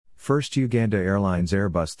First Uganda Airlines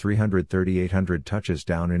Airbus 330-800 touches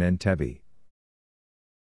down in Entebbe.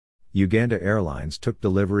 Uganda Airlines took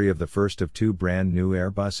delivery of the first of two brand new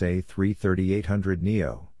Airbus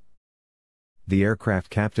A330-800neo. The aircraft,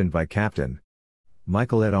 captained by Captain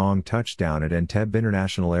Michael Edong, touched down at Entebbe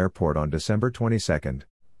International Airport on December 22,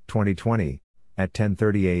 2020, at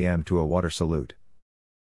 10:30 a.m. to a water salute.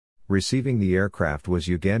 Receiving the aircraft was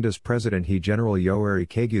Uganda's President General Yoweri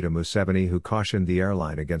Kaguta Museveni, who cautioned the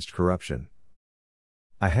airline against corruption.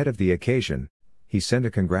 Ahead of the occasion, he sent a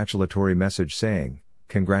congratulatory message saying,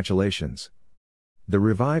 "Congratulations. The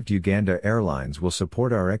revived Uganda Airlines will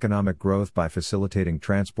support our economic growth by facilitating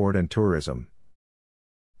transport and tourism.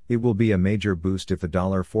 It will be a major boost if the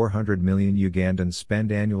 $400 million Ugandans spend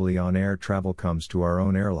annually on air travel comes to our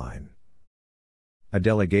own airline." A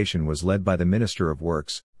delegation was led by the Minister of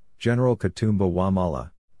Works, General Katumba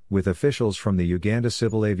Wamala, with officials from the Uganda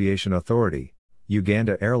Civil Aviation Authority,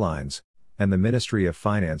 Uganda Airlines, and the Ministry of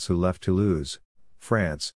Finance, who left Toulouse,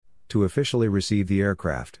 France, to officially receive the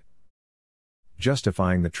aircraft.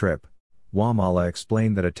 Justifying the trip, Wamala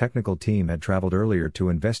explained that a technical team had traveled earlier to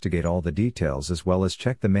investigate all the details as well as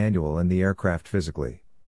check the manual and the aircraft physically.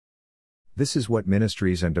 This is what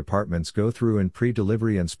ministries and departments go through in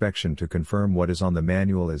pre-delivery inspection to confirm what is on the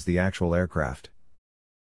manual is the actual aircraft.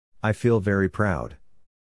 I feel very proud.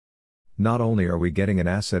 Not only are we getting an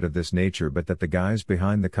asset of this nature, but that the guys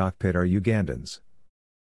behind the cockpit are Ugandans.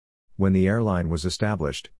 When the airline was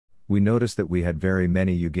established, we noticed that we had very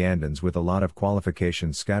many Ugandans with a lot of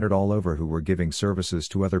qualifications scattered all over who were giving services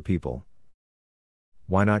to other people.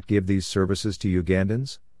 Why not give these services to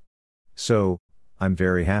Ugandans? So, I'm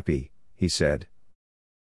very happy, he said.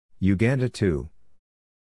 Uganda too.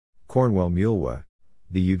 Cornwell Mulwa,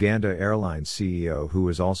 the Uganda Airlines CEO, who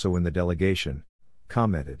was also in the delegation,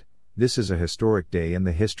 commented, "This is a historic day in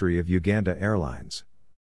the history of Uganda Airlines.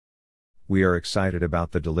 We are excited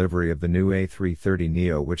about the delivery of the new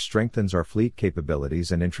A330neo, which strengthens our fleet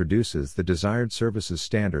capabilities and introduces the desired services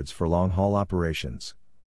standards for long-haul operations."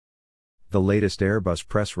 The latest Airbus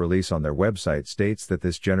press release on their website states that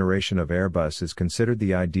this generation of Airbus is considered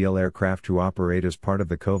the ideal aircraft to operate as part of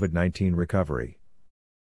the COVID-19 recovery.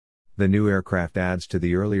 The new aircraft adds to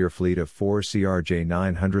the earlier fleet of 4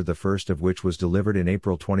 CRJ900, the first of which was delivered in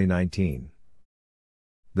April 2019.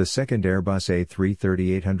 The second Airbus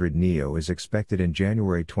A330-800neo is expected in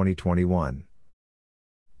January 2021.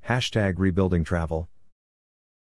 #Rebuilding Travel